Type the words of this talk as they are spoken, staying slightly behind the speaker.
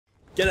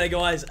G'day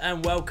guys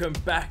and welcome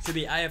back to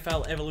the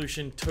AFL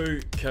Evolution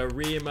 2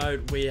 career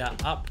mode. We are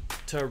up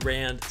to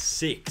round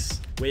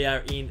 6. We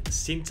are in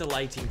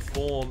scintillating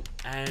form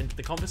and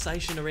the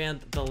conversation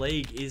around the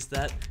league is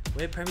that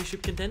we're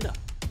premiership contender.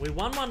 We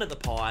won one at the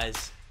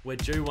Pies, we're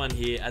due one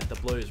here at the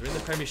Blues. We're in the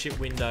premiership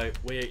window,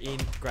 we're in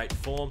great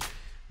form.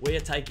 We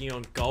are taking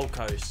on Gold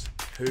Coast,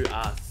 who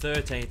are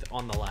 13th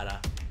on the ladder.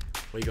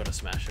 We got to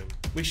smash them.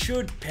 We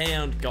should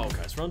pound Gold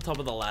Coast. We're on top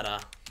of the ladder.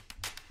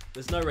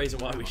 There's no reason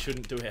why we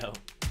shouldn't do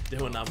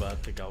a number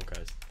to Gold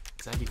Coast.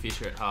 Zachy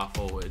Fisher at half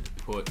forward.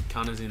 Put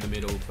Cunners in the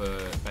middle for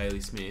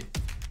Bailey Smith.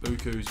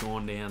 Buku's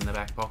gone down the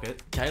back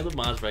pocket. Caleb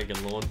Marsbrake and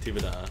Lorne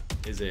Thibodeau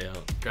is our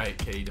Great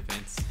key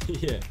defence.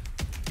 yeah.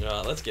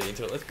 Alright, let's get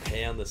into it. Let's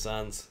pound the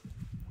Suns.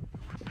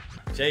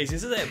 Jeez,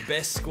 this is our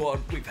best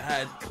squad we've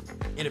had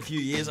in a few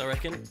years, I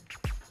reckon.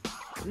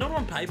 Not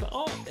on paper.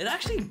 Oh, it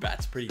actually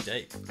bats pretty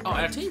deep. Oh,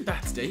 our team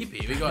bats deep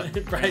here. We got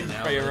Braden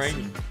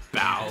Priorini.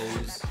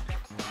 Bowles.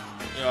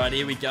 Alright,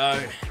 here we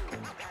go.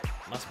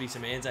 Must be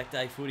some Anzac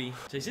Day footy.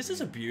 Jeez, this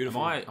is a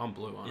beautiful... I'm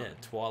blue, aren't I? Yeah,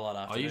 twilight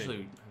afternoon. I usually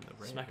have the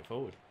red. Smack it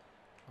forward.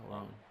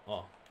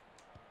 Oh.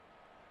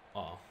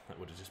 Oh, that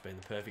would have just been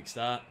the perfect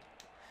start.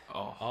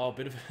 Oh. Oh, a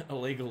bit of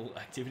illegal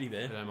activity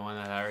there. I don't mind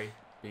that, Harry.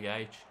 Big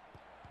H.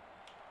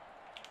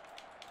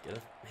 Get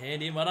a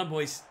hand in. Well done,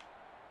 boys.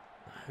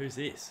 Who's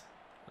this?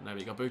 No, but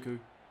you got Buku.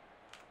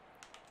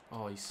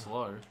 Oh, he's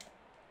slow.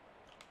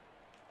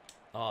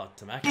 Oh,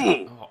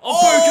 Tamaka.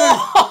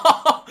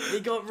 Oh, Buku! He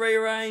got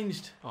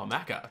rearranged. Oh,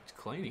 Macca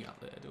cleaning up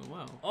there, doing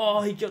well.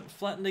 Oh, he got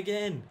flattened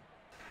again.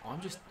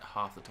 I'm just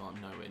half the time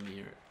nowhere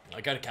near it.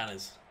 I go to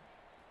Cunners.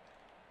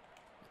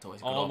 It's always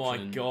a good Oh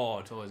option. my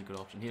god. It's always a good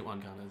option. Hit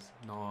one, Cunners.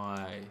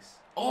 Nice.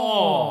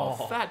 Oh,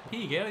 Oh. fat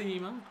pig. How do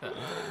you mark that?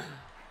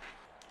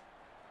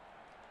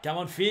 Come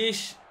on,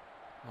 fish.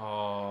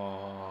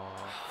 Oh,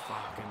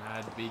 fucking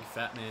had big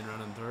fat man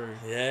running through.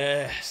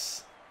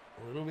 Yes.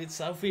 A little bit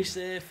selfish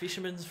there,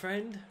 fisherman's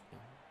friend.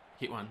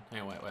 Hit one.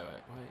 Hang on, wait.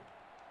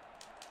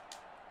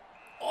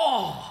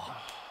 Oh!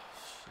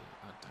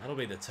 Shit, That'll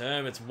be the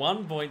term. It's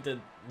 1 point to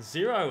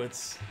 0.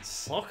 It's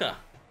soccer.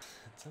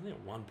 It's only a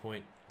 1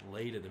 point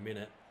lead at the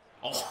minute.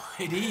 Oh,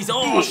 it is.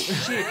 Oh,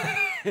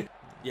 shit.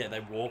 Yeah, they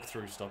walk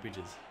through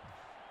stoppages.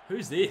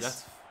 Who's this?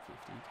 That's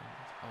 50.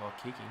 Oh,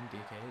 kicking,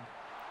 dickhead.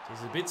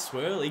 He's a bit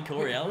swirly,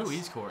 Corey Ellis. Who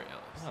is Corey I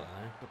Ellis? don't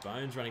know. Got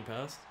Bones running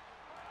past.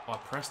 I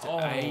pressed it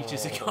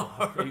ages ago.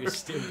 He was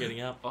still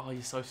getting up. Oh,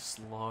 you're so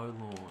slow,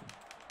 Lorne.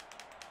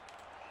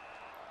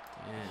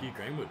 Damn. Hugh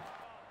Greenwood.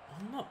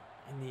 I'm not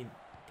in the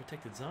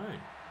protected zone.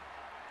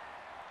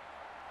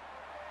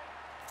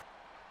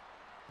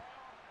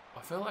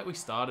 I feel like we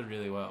started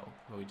really well,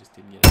 but we just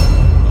didn't get it.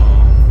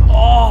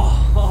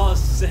 Oh, Oh,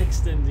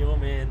 Sexton, your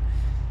man.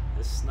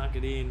 Just snuck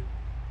it in.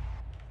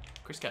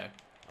 Crisco.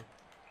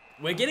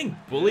 We're getting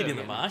bullied in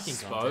the Getting marking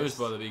exposed contest.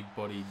 by the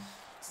big-bodied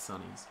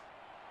Sunnies.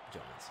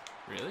 Giants.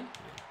 Really?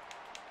 Yeah.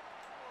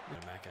 No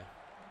Macca.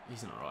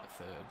 He's an alright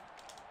third.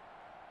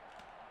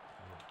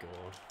 Oh,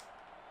 God.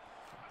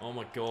 Oh,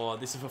 my God.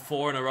 This is for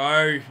 4 in a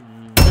row.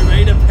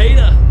 Marina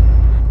Peter.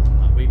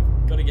 We've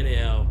got to get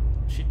our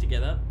shit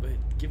together. We're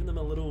giving them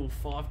a little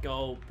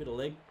 5-goal bit of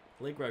leg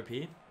rope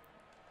here.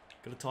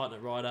 Got to tighten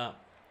it right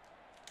up.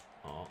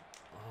 Oh.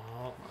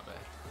 My bad.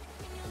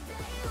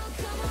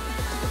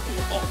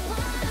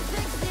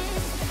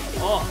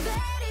 Oh.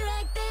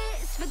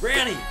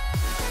 Brownie.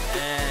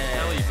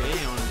 Yeah. LEB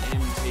on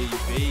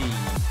MTV.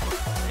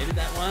 Needed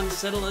that one.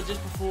 Settle it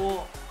just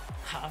before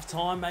half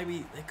time.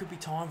 Maybe there could be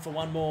time for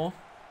one more.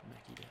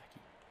 Mackie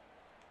Dacky.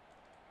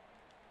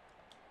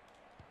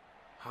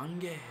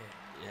 Hunger.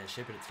 Yeah,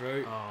 shepherd it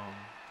through. Oh.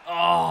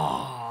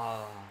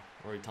 Oh.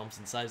 Rory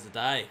Thompson saves the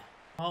day.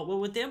 Oh, well,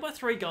 we're down by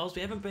 3 goals.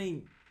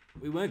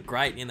 We weren't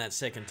great in that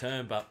second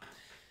term, but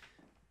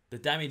the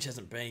damage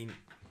hasn't been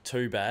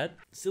too bad.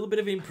 Still a bit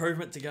of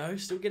improvement to go.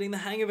 Still getting the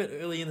hang of it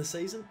early in the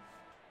season.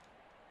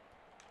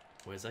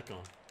 Where's that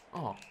gone?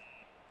 Oh.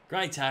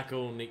 Great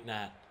tackle, Nick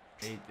Nat.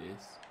 Eat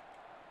this.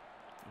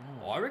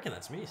 Oh, I reckon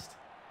that's missed.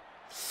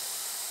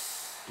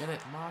 Get it,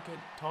 mark it.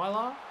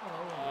 Tyler?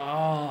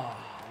 Oh,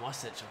 my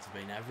set shots have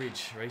been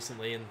average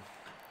recently, and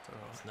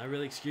there's no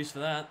real excuse for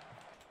that.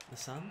 The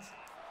Suns.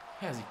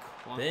 How's he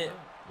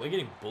We're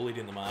getting bullied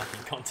in the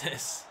marking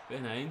contest.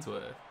 Ben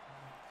Ainsworth.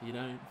 If you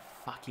don't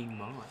fucking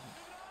mind.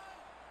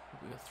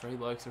 We got 3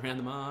 blokes around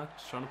the mark,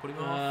 just trying to put him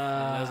off.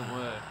 And it hasn't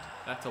worked.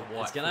 That's a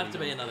white. It's going to have to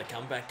be another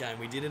comeback game.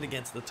 We did it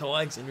against the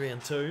Tigers in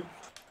round 2.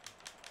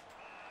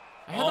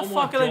 How the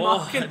fuck are they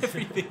marking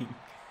everything?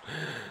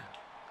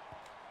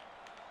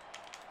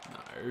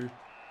 No.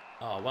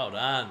 Oh, well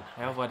done.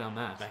 How have I done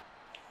that?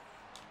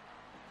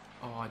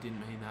 Oh, I didn't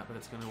mean that, but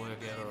it's going to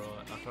work out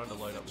alright. I tried to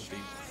load up the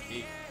big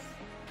stick.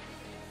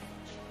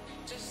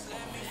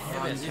 How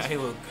about this?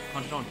 Caleb.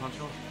 Punch it on, punch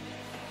it on.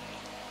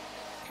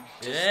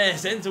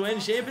 Yes,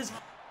 end-to-end Shampers.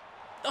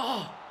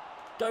 Oh,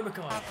 go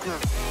Mackay.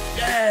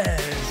 Yes.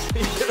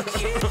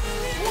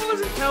 Why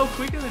was it Cal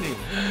quicker than him?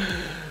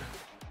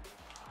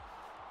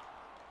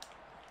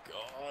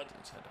 God.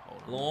 Just had to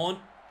hold on. Lawn.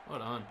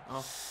 Hold on.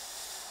 Oh.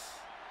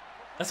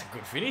 That's a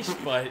good finish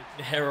by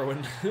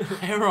Heroin.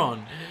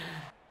 Heron.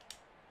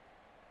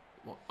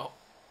 What? Oh,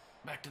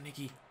 back to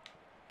Nicky.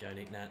 Go,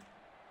 Nick Nat.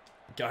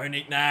 Go,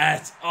 Nick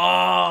Nat.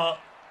 Oh!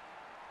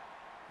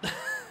 Oh,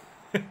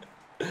 that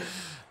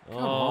was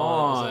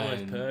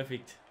almost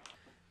perfect.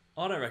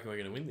 I don't reckon we're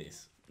going to win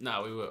this.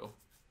 No, we will.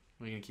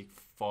 We're going to kick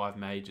 5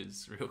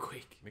 majors real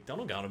quick.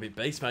 MacDonald going a bit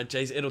beast, mate.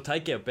 Jeez, it'll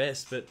take our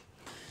best, but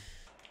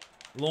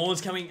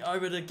Lawns coming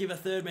over to give a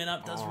third man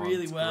up. Does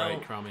really well.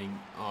 Great crumbing.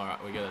 All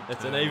right, we got it.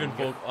 It's an even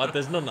ball. Oh,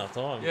 there's not enough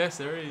time. Yes,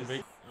 there is.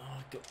 Oh,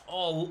 God.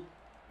 Oh,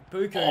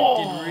 Buku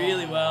did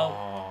really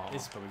well.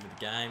 This is probably for the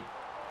game.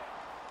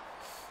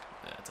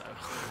 Yeah, it's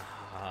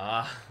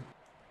over.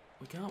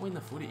 We can't win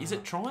the footy. Is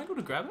it triangle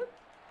to grab it?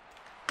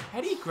 How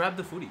do you grab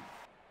the footy?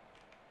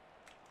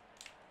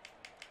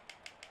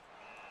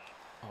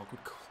 Oh,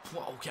 good call.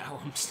 Whoa,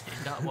 Callum,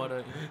 stand up. Why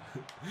don't you?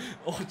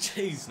 Oh,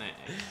 jeez. Snag.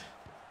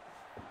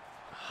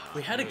 If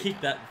we had to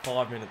kick that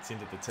 5 minutes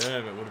into the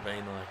term, it would have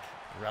been like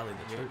rally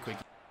the troops. Quick.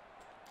 I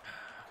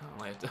can't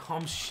let it.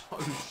 I'm so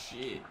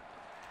shit.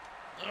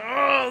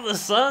 Oh, the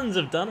Suns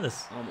have done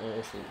us. I'm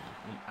awful.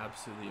 I'm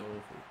absolutely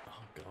awful.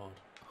 Oh, God.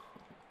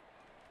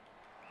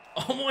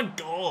 Oh, my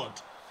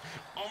God.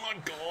 Oh, my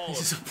God.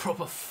 This is a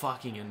proper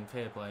fucking and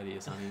fair play to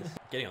you, Sonny.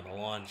 Getting on the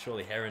line.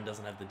 Surely Heron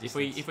doesn't have the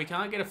distance. If we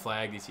can't get a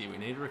flag this year, we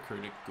need to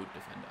recruit a good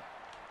defender.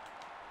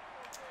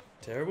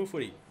 Terrible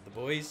footy. The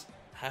boys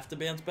have to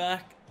bounce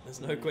back. There's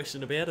no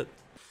question about it.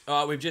 All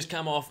right, we've just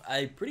come off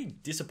a pretty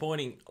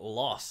disappointing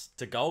loss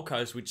to Gold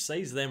Coast, which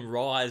sees them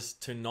rise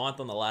to 9th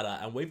on the ladder,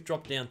 and we've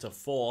dropped down to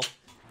 4th.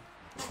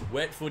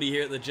 Wet footy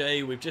here at the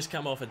G. We've just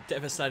come off a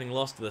devastating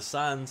loss to the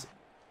Suns.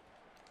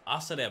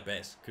 Us at our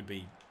best could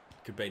beat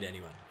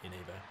anyone in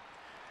Evo.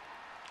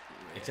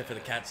 Except for the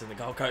Cats and the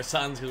Gold Coast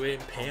Suns, because we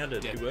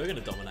pounded. We were going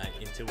to dominate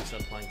until we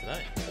started playing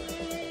today.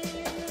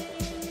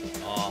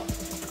 Oh.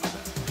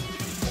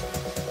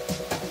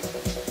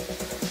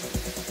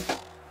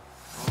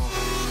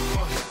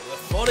 The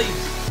 40s.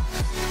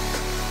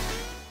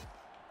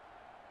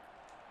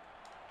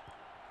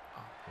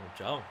 Oh,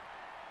 Joel.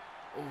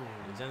 Oh,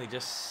 He's only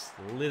just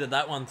slithered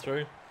that one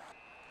through.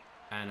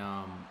 and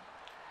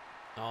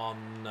Oh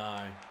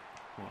no.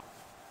 what?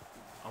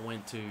 I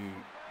went to,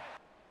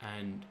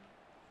 and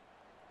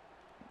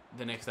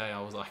the next day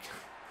I was like,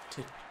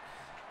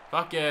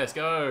 fuck yes,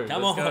 go.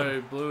 Come Let's on.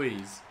 go,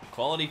 Blueies.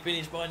 Quality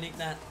finish by Nick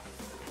Nat.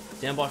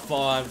 Down by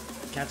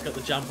 5. Cat's got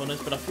the jump on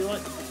us, but I feel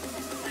like it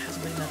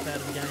hasn't been that bad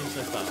of a game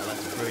so far. Well,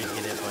 that's a brilliant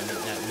hit out by Nick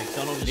Nat.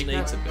 MacDonald just Nick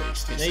Nat's a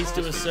beast. needs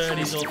to assert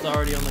his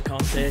authority on the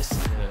contest.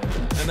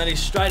 Yeah. And then he's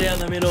straight out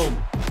in the middle.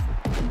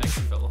 Thanks,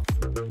 fella.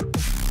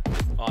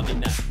 Oh, Nick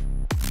Nat.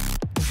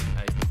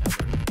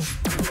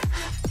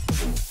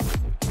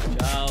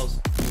 Charles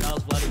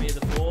Vladimir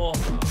the 4.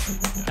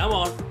 Come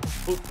on.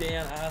 Foot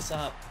down, ass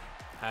up.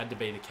 Had to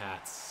be the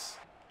Cats.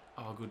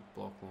 Oh, good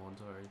block line,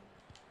 sorry.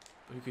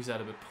 Buku's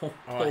had a bit poor.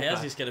 Alright,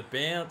 how's this going to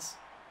bounce?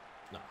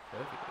 No,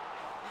 perfect.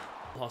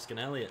 Hoskin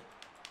Elliott.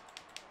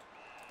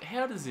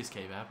 How does this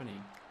keep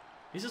happening?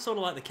 This is sort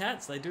of like the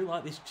Cats. They do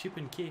like this chip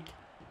and kick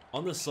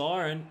on the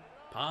siren.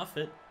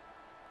 Parfit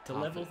to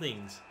level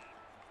things.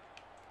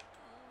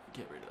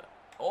 Get rid of that.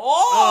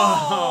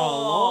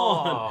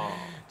 Oh, Lord.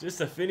 Just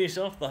to finish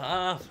off the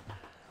half.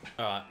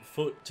 Alright,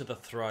 foot to the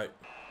throat.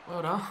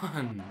 Well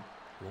done.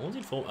 Lawns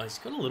in form. Oh, he's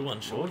got a little one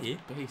short here.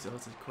 Beast,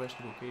 that's a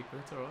questionable kick, but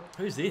it's alright.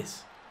 Who's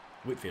this?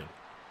 Whitfield.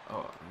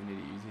 Oh, we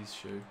need to use his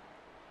shoe.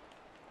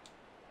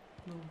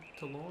 No,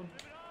 to lawn.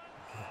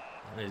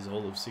 That is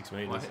all of 6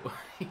 metres. Wait,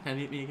 and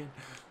hit me again.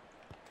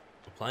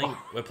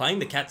 We're playing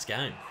the Cats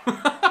game.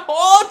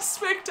 Oh, it's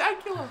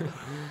spectacular!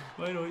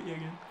 Wait, I'll hit you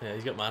again. Yeah,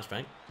 he's got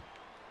Marchbank.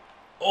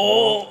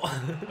 Oh!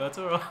 That's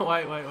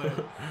alright. Wait,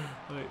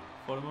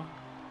 bottom up.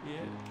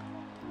 Yeah.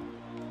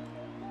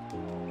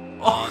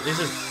 Oh, this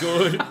is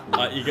good.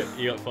 You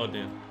got Fod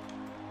down.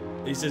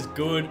 This is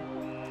good.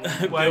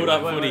 Build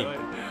up footy. Wait.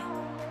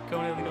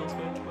 Coming out of the goal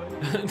square.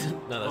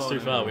 Wait. No, that's too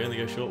far. We only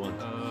go short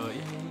ones. Yeah.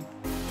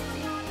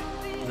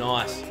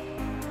 Nice.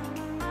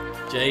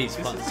 Jeez.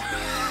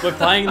 We're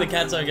playing the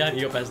Cats own game.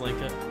 You got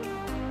Baslenka.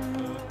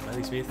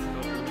 Bailey Smith.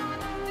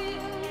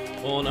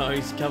 Oh no,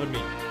 he's covered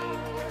me.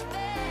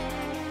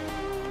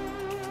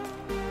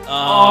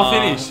 Oh,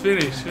 finish.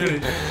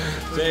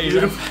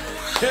 Jeez.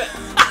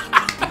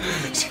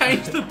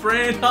 Change the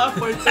brand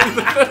halfway through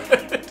the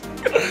third.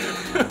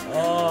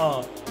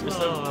 Oh, just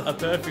a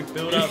perfect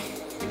build-up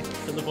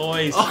for the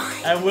boys.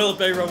 Oh. And will it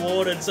be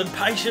rewarded? Some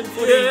patient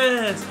footy.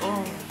 Yes.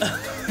 Oh.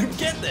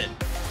 Get there.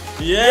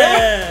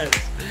 Yes.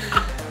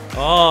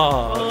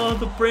 Oh,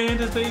 the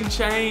brand has been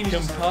changed.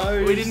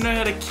 Composed. We didn't know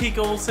how to kick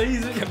all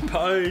season.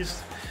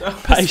 Composed.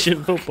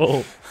 Patient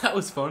football. That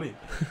was funny.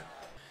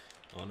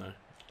 Oh no.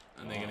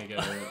 And they're gonna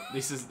go.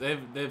 This is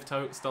they've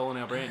stolen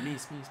our brand.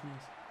 Miss.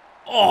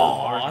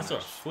 Oh, I saw a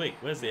flick.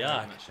 Where's the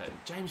arc?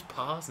 James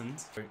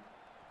Parsons.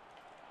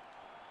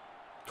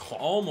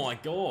 Oh my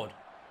god.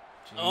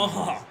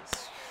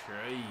 Jesus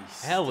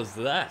Christ. How was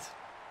that?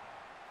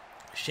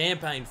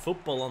 Champagne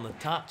football on the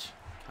touch.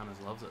 Cunners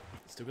loves it.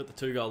 Still got the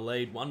 2-goal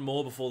lead. One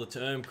more before the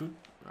term. Could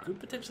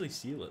potentially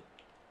seal it.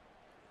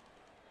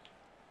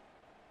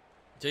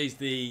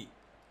 Jeez,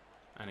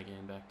 And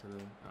again, back to the...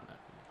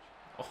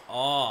 the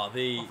off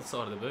the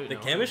side of the boot. the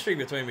chemistry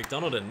between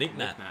MacDonald and Nick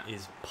Nat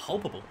is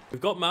palpable.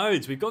 We've got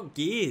modes, we've got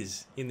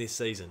gears in this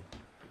season.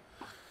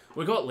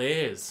 We've got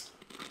layers.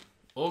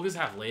 Augers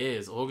have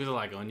layers. Augers are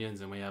like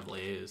onions and we have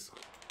layers.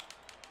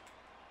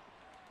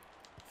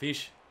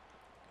 Fish.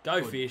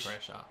 Go, Good fish.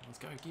 Pressure. Let's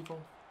go,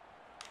 Gibble.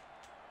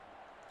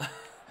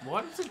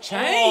 Why does it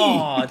change?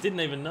 Oh, I didn't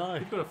even know.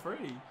 You've got a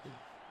free.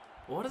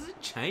 Why does it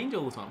change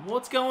all the time?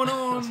 What's going I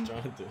on? was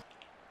trying to do.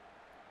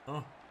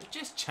 Oh. It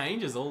just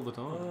changes all the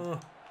time.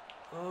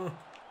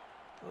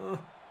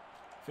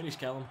 Finish,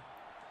 Callum.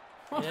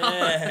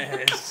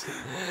 Yes.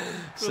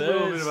 A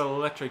little bit of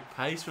electric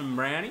pace from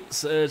Brownie.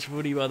 Surge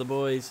footy by the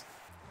boys.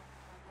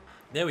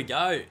 There we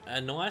go. A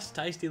nice,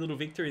 tasty little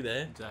victory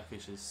there. Zach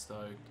Fish is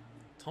stoked.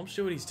 Tom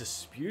Stewart is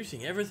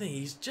disputing everything.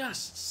 He's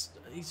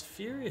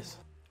furious.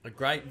 A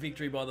great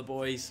victory by the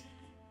boys.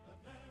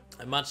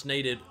 A much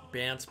needed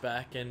bounce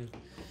back, and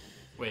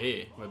We're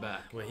here. We're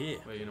back. we're here.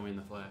 We're going to win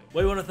the flag.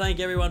 We want to thank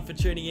everyone for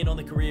tuning in on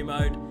the career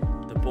mode.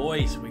 The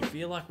boys, we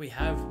feel like we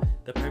have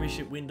the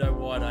premiership window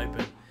wide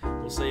open.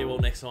 We'll see you all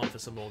next time for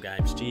some more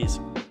games. Cheers.